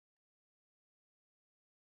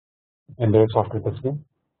embedded software testing.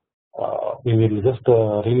 We will just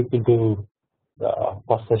re-look into the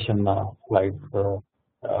first session slides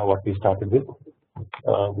what we started with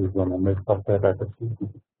on embedded software testing.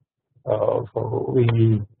 So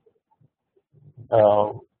we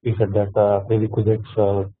said that prerequisites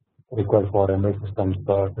required for embedded systems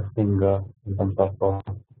testing in terms of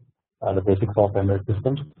the basics of embedded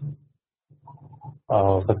systems,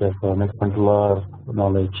 such as next controller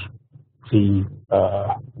knowledge, C,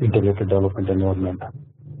 integrated development environment,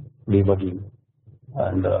 debugging,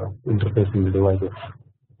 and interfacing the devices,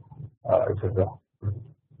 etc.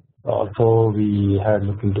 Also, we had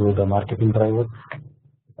looked into the marketing drivers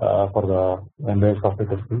for the embedded software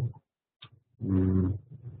testing.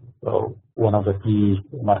 So one of the key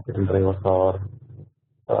marketing drivers are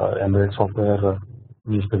embedded software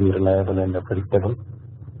needs to be reliable and predictable,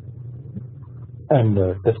 and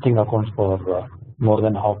testing accounts for more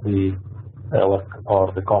than half the work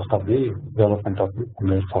or the cost of the development of the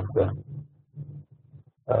embedded software.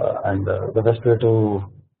 And the best way to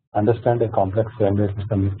understand a complex embedded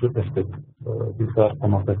system is to test it. So these are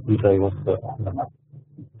some of the key drivers on the map.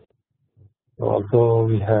 So also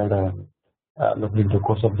we had looked into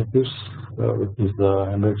course objectives, which is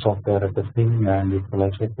embedded software testing and its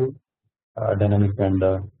life cycle, dynamic and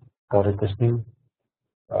coverage testing,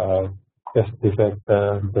 test defect,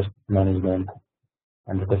 test management,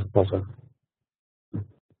 and the test process,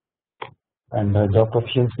 and job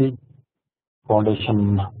proficiency,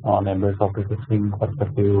 foundation on embedded software testing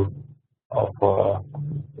perspective of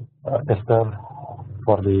tester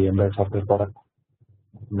for the embedded software product,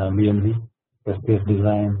 BMV, test case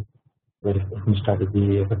design, verification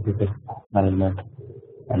strategy, effective test management,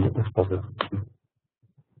 and the test process.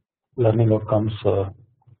 Learning outcomes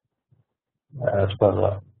as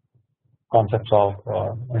per concepts of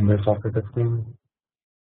embedded software testing,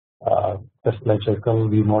 test life cycle,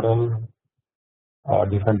 V model,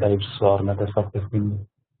 different types or methods of testing,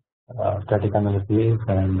 static analysis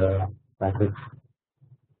and matrix,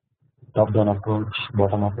 top-down approach,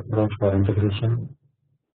 bottom-up approach for integration,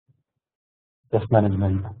 test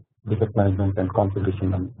management, defect management, and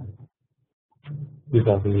configuration management. These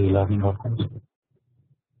are the learning outcomes.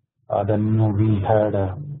 Then we had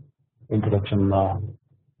introduction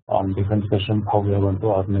on different sessions, how we are going to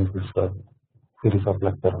organize this series of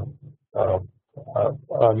lecture.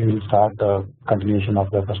 We will start continuation of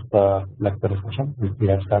the first lecture session, which we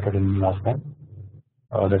had started in last time.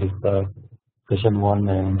 That is session 1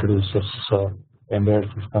 introduces embedded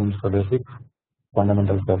systems basics,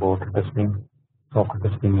 fundamentals about testing, software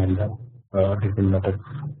testing, and different methods.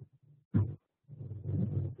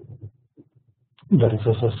 The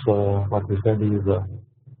resources, what we said is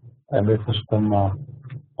embedded system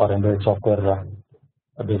or embedded software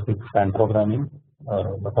basics and programming.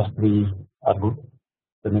 The first 3 are good.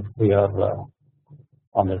 The next 3 are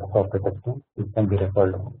on the software testing, which can be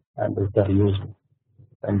referred and which are used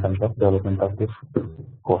in terms of development of this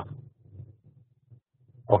course.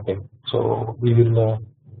 Okay, so we will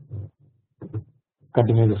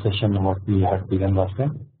continue the session what we had begun last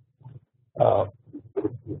time.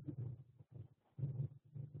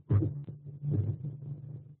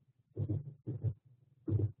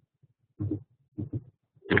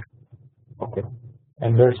 Okay,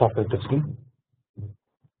 embedded software testing.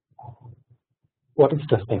 What is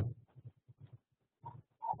testing?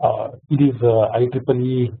 It is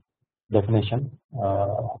IEEE definition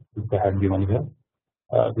which I had given here.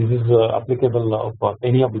 This is applicable for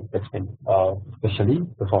any of the testing, especially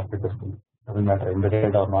the software testing. Doesn't matter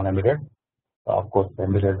embedded or non-embedded. Of course,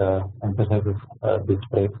 embedded emphasizes this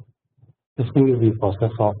phrase. Testing is the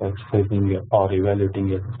process of exercising or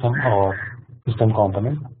evaluating a system or system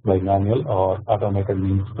component by manual or automated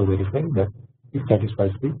means to verify that it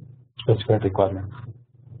satisfies the specified requirements.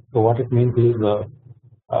 So what it means is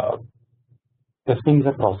testing is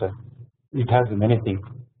a process. It has many things.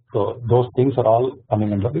 So those things are all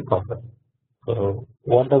coming under the process. So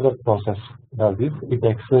what does the process does is it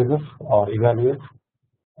exercises or evaluates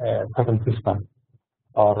a certain system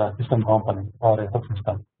or a system component or a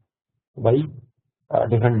subsystem by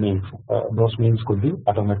different means. Those means could be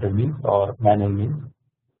automated means or manual means,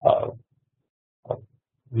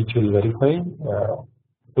 which will verify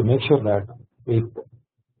to make sure that it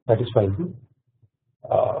satisfies the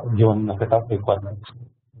given set of requirements.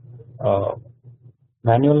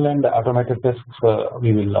 Manual and automated tests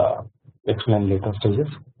we will explain later stages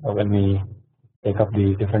when we take up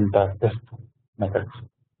the different test methods.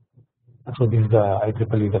 So this is the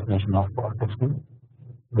IEEE definition of testing.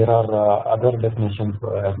 There are other definitions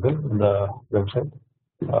as well in the website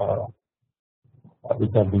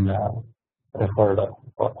which have been referred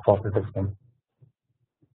for software testing.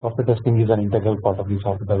 Software testing is an integral part of the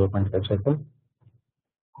software development lifecycle.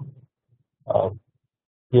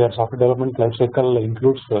 Here, software development lifecycle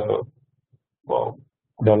includes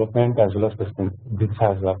development as well as testing. This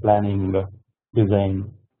has planning,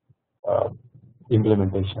 design,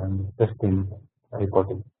 implementation, testing,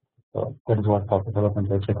 reporting. So that is what software development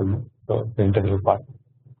lifecycle means. So the integral part.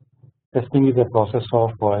 Testing is a process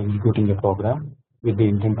of executing a program with the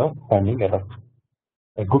intent of finding errors.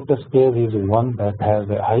 A good test case is one that has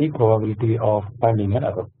a high probability of finding an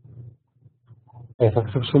error. A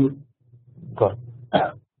successful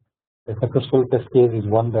test case is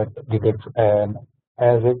one that detects an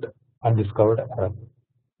as yet undiscovered error.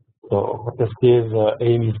 So test case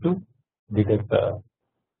aim is to detect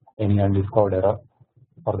any undiscovered error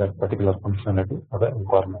for that particular functionality or the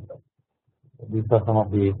requirement. These are some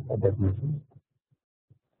of the definitions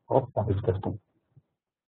of service testing.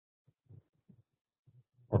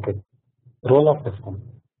 Okay, role of testing.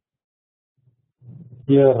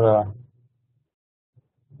 Here,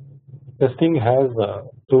 testing has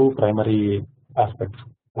two primary aspects.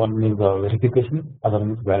 One is verification, other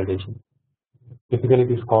one is validation. Typically,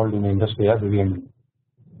 it is called in the industry as V&V.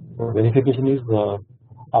 So verification is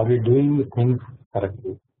are we doing things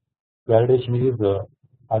correctly? Validation is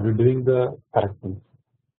are we doing the correct things?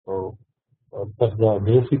 So that's the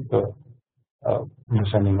basic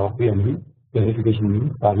understanding of V&V. Verification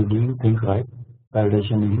means are we doing things right?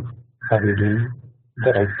 Validation means are we doing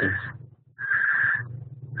the right things?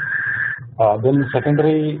 Then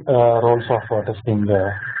secondary roles of testing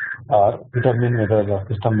are determine whether the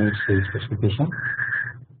system meets the specification.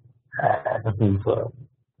 That means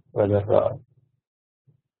whether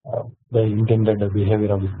the intended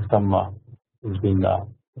behavior of the system is being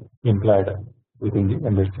implied within the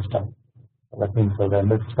embedded system. That means the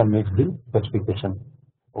embedded system makes the specification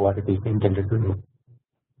what it is intended to do.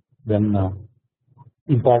 Then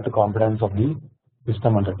impart the confidence of the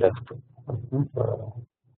system under test. That means,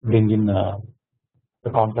 bring in the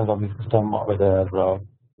confidence of the system whether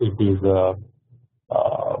it is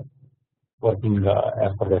working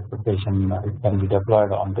as per the expectation. It can be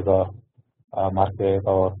deployed onto the market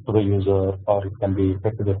or to the user, or it can be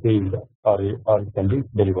set to the field, or it can be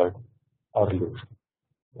delivered or released.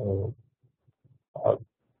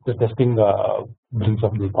 The testing brings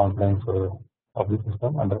up the confidence of the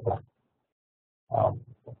system under test.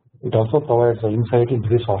 It also provides insight into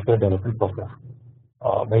the software development process.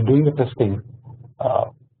 By doing the testing,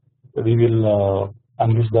 we will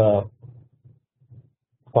unleash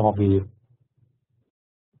some of the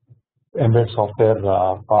embedded software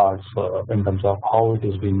parts in terms of how it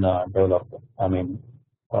is being developed. I mean,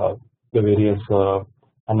 the various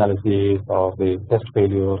analyses or the test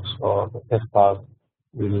failures or the test paths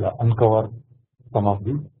will uncover some of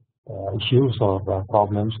the issues or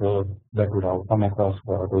problems that would have come across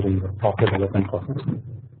during the software development process.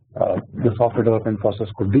 The software development process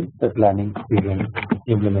could be the planning, design,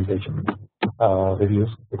 implementation, reviews,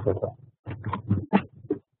 etc.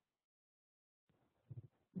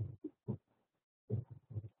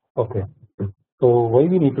 Okay, so why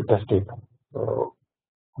we need to test it?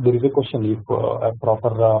 There is a question if a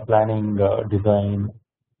proper planning, design,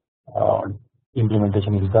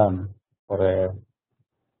 implementation is done for a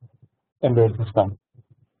embedded system.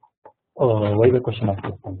 Why the question of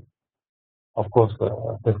testing? Of course,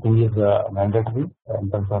 testing is mandatory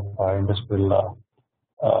in terms of industrial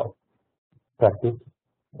practice.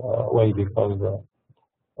 Why? Because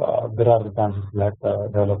there are the chances that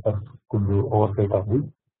developers could do oversight of the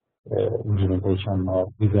implementation or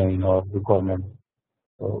design or requirement.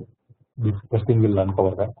 So this testing will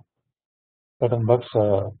uncover that. Certain bugs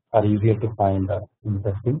are easier to find in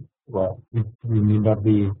testing, which need not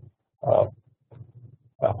be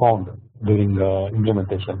found during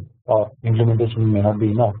implementation, or implementation may not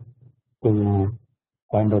be enough to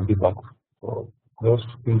find out the bugs. So those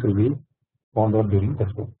things will be found out during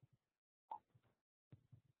testing.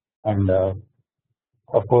 And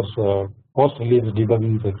of course, post-release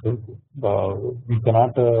debugging is expensive. We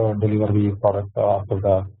cannot deliver the product after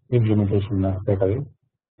the implementation straight away.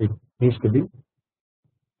 It needs to be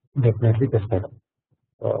definitely tested.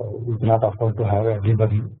 We cannot afford to have a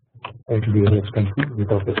debugging. It will be very expensive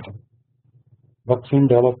without testing. Bugs in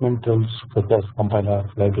development tools such as compiler,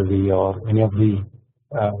 library, or any of the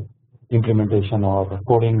implementation or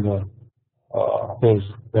coding phase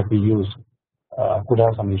that we use could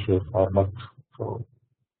have some issues or bugs. So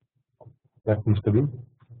that needs to be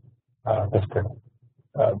tested.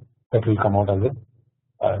 That will come out as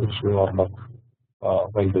a issue or bug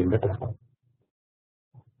while doing the testing.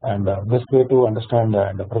 And best way to understand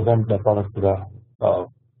and present the product to the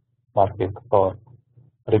market or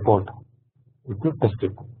report to test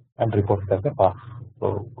it and report it as a pass.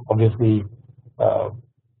 So obviously,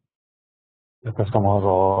 the customer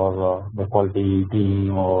or the quality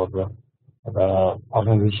team or the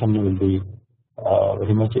organization will be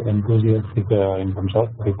very much enthusiastic in terms of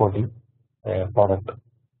reporting a product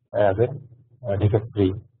as a defect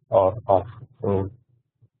free or pass. So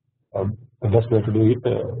the best way to do it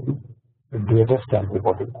is do a test and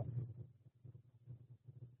report it.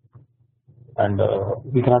 And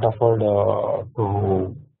we cannot afford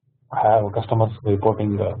to have customers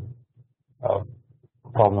reporting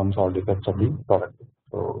problems or defects of the product.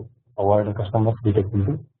 So avoid the customers detecting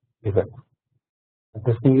the defects.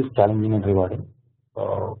 The testing is challenging and rewarding.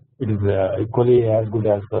 It is equally as good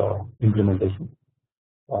as implementation.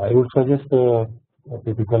 I would suggest a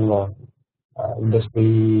typical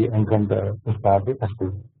industry entrant to start the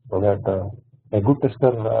testing, so that a good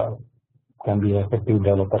tester can be an effective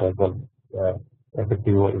developer as well,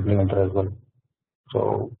 effective implementer as well.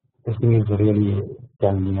 So testing is really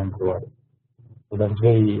challenging and rewarding. So that's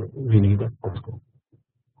why we need testing.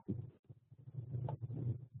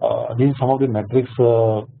 These are some of the metrics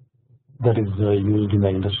that is used in the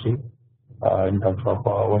industry in terms of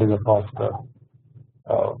what is the cost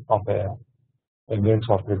of a embedded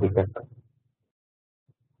software defect.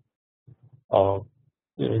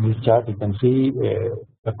 In this chart, you can see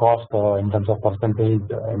the cost in terms of percentage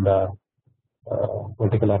in the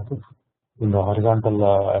vertical axis. In the horizontal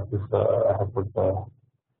axis, I have put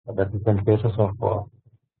the different phases of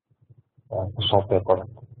software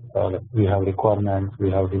product. We have requirements,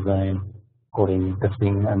 we have design, coding,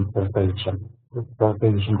 testing, and productization.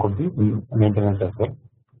 Productization could be maintenance as well.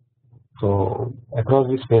 So across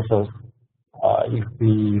these phases, if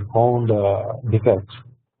we found defects,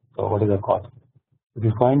 so what is the cost? If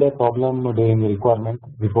you find a problem during the requirement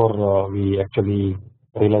before we actually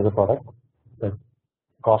realize the product, the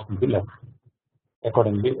cost will be less.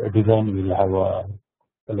 Accordingly, design will have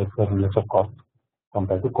a lesser cost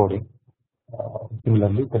compared to coding.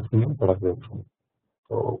 Similarly, testing and productization.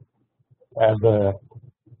 So as the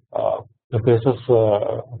phases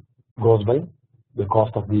goes by, the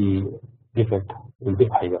cost of the defect will be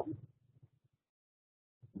higher.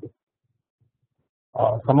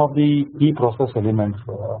 Some of the key process elements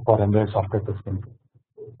for embedded software testing.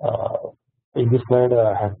 In this slide,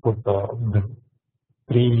 I have put the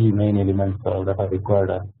three main elements that are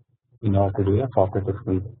required in order to do a software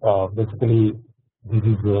testing. Basically,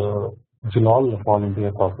 this will all fall into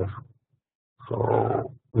a process.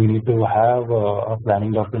 So we need to have a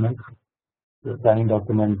planning document. The planning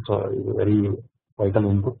document is a very vital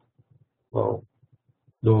input. So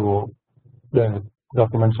the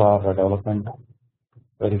documents are development,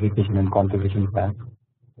 verification, and configuration plans.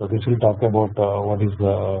 So this will talk about what is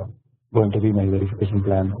going to be my verification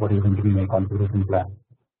plan, what is going to be my configuration plan.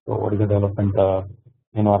 So what is the development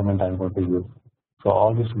environment I am going to use. So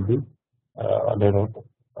all this will be laid out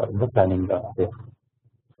in the planning phase.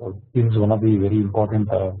 So this is one of the very important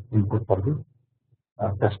input for the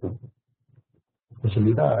testing,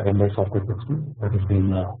 especially the embedded software testing that is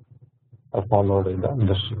being followed in the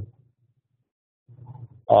industry.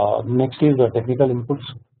 Next is the technical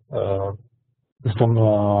inputs, system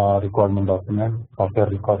requirement document, software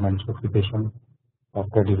requirement specification,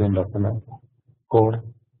 software design document, code,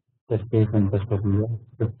 test case and test procedure,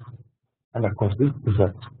 and of course the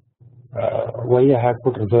results. Why I have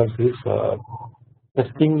put results is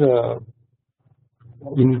testing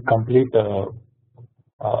in complete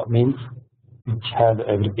means which has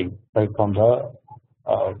everything right from the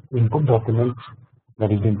input documents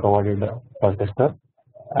that is being provided for tester,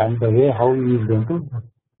 and the way how he is going to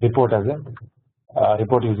report as a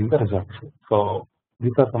report using the results. So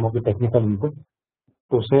these are some of the technical inputs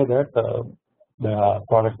to say that the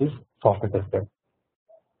product is software tested.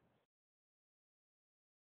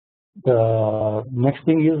 The next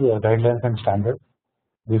thing is guidelines and standards.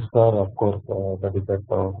 These are of course the defect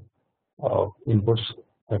inputs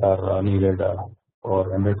that are needed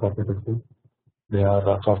for embedded software testing. They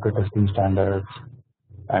are software testing standards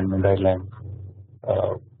and guidelines.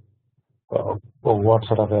 What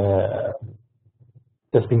sort of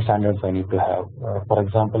testing standards I need to have? For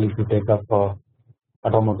example, if you take up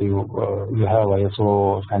automotive, you have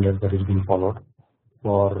ISO standards that is being followed.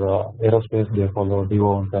 For aerospace, they follow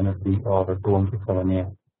D01 or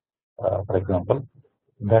 2167A, for example.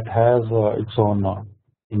 That has its own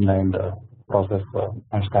inline process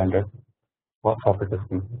and standard for software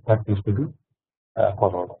testing that needs to be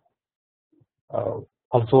followed.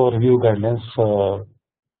 Also, review guidelines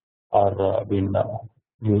are being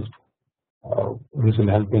used. This will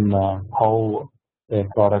help in how a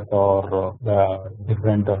product or the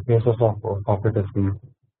different phases of software testing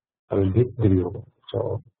will be reviewed.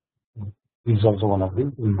 So this is also one of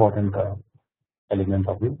the important elements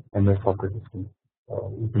of the embedded software testing.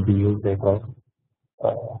 It will be used across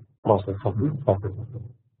process of the software system.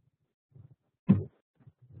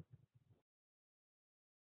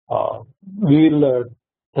 We will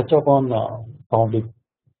touch upon some of the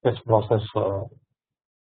test process.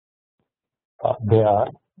 They are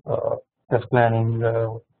test planning,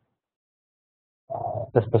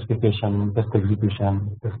 test specification, test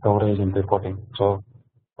execution, test coverage, and reporting. So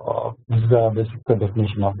this is the basic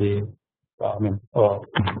definition of the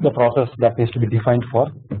the process that needs to be defined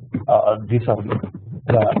for these are the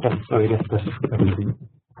tests, various tests that will be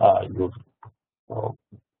used. So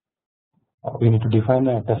we need to define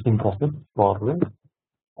a testing process for the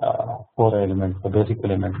 4 elements, the basic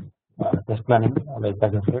elements. Test planning, like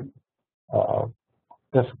as I said,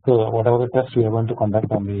 test whatever the test we are going to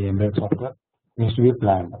conduct on the embedded software needs to be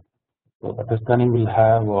planned. So the test planning will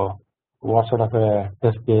have what sort of a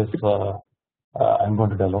test case I am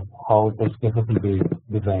going to develop, how test cases will be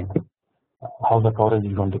designed, how the coverage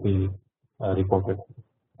is going to be reported,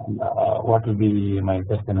 and what will be my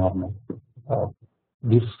test environment.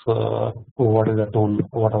 This what is the tool,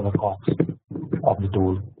 what are the costs of the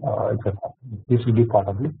tool, etc. This will be part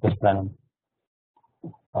of the test planning.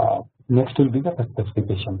 Next will be the test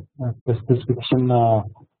specification. The specification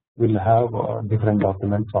will have different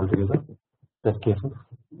documents altogether: test cases,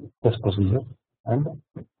 test procedures, and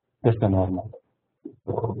test environment.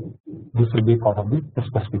 So this will be part of the test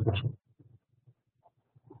specification.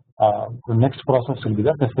 The next process will be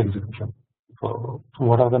the test execution. So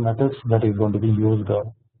what are the methods that is going to be used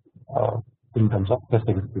in terms of test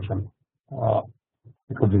execution?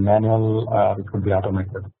 It could be manual, it could be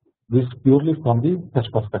automated. This purely from the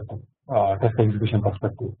test perspective, test execution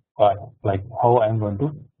perspective, like how I am going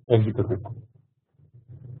to execute it.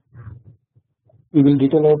 We will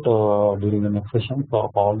detail out during the next session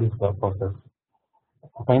of all these process.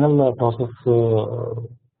 Final process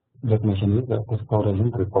definition is test coverage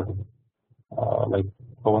and reporting. Like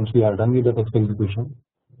once we are done with the test execution,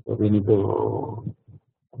 we need to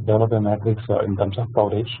develop a matrix in terms of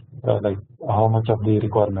coverage, like how much of the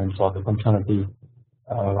requirements or the functionality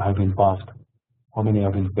have been passed, how many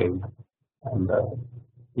have been failed, and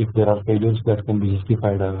if there are failures that can be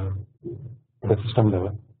justified at the system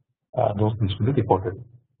level, those needs to be reported.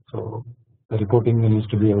 So the reporting needs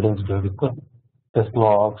to be evidenced with the test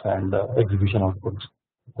logs and execution outputs.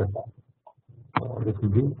 This will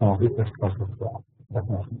be some of the test process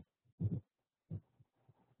definition.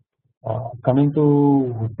 Coming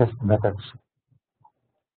to test methods,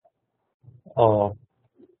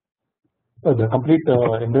 the complete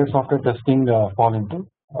embedded software testing fall into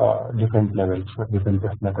different levels, different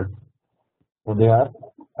test methods. So they are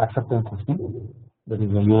acceptance testing, that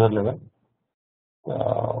is the user level.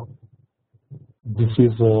 This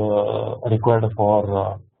is required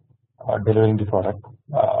for delivering the product.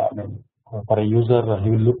 For a user, he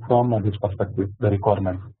will look from this perspective, the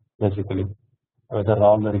requirements, basically whether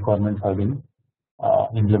all the requirements have been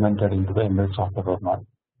implemented into the embedded software or not.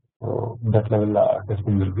 So that level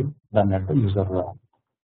testing will be done at the user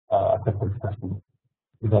acceptance testing.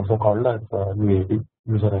 It is also called as UAT,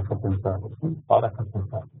 user acceptance testing or acceptance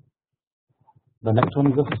testing. The next one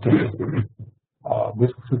is the system testing.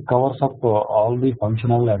 This covers up all the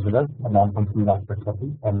functional as well as non-functional aspects of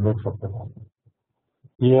the embedded software.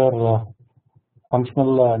 Here,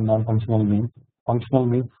 functional and non-functional means. Functional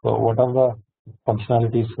means what are the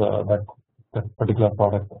functionalities that that particular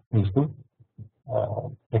product needs to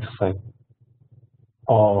exercise,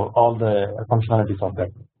 or all the functionalities of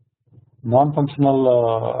that.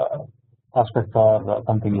 Non-functional aspects are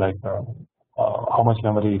something like how much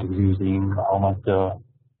memory it is using, how much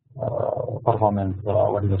performance,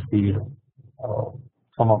 what is the speed,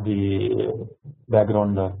 some of the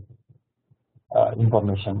background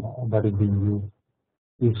information that is being used.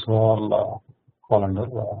 These all fall under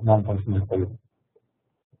non-functional phase.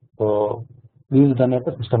 So this is done at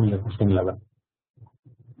the system testing level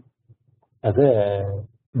as a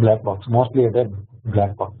black box, mostly at a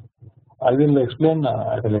black box. I will explain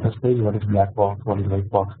at a later stage what is black box, what is white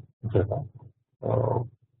box, etc. So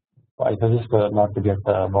I suggest not to get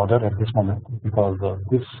bothered at this moment, because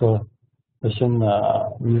this session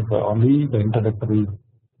is only the introductory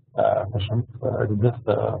session. It is just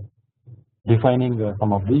defining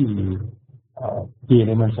some of the key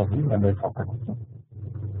elements of the embedded software system.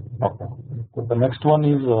 Okay. So the next one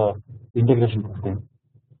is integration testing.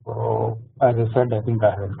 So as I said, I think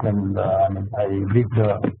I have explained. I briefed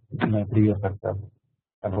in my previous lecture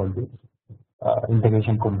about this.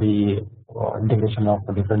 Integration could be integration of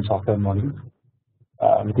the different software modules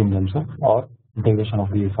within themselves, or integration of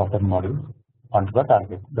the software modules onto the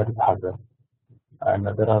target, that is hardware. And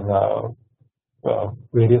there are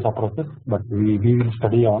various approaches, but we will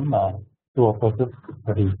study on two approaches,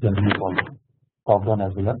 that is generally called top down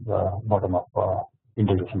as well as bottom up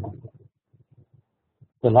integration.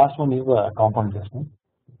 The last one is component testing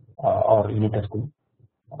or unit testing.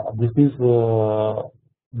 This is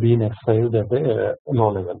being exercised at a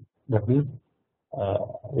low level. That means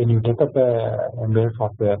when you take up a embedded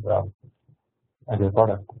software as a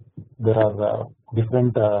product, there are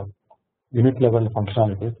different unit level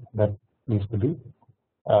functionalities that needs to be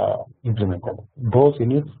implemented. Those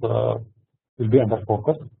units will be under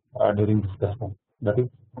focus during this testing. That is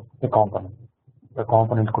a component. The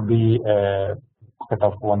component could be a set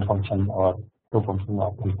of one function or two functions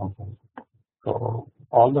or three functions. So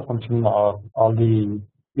all the functions or all the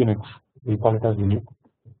units, we call it as unit.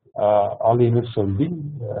 All the units will be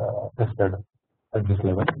tested at this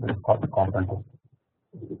level. That is called component test.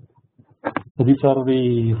 So these are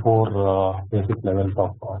the four basic levels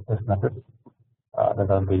of test methods that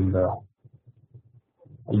are being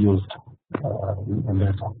used in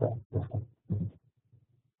embedded software testing.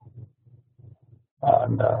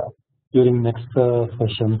 And during next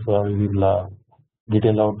sessions, we will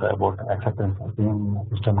detail out about acceptance testing,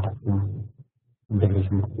 system testing,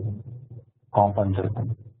 integration testing, component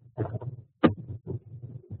testing.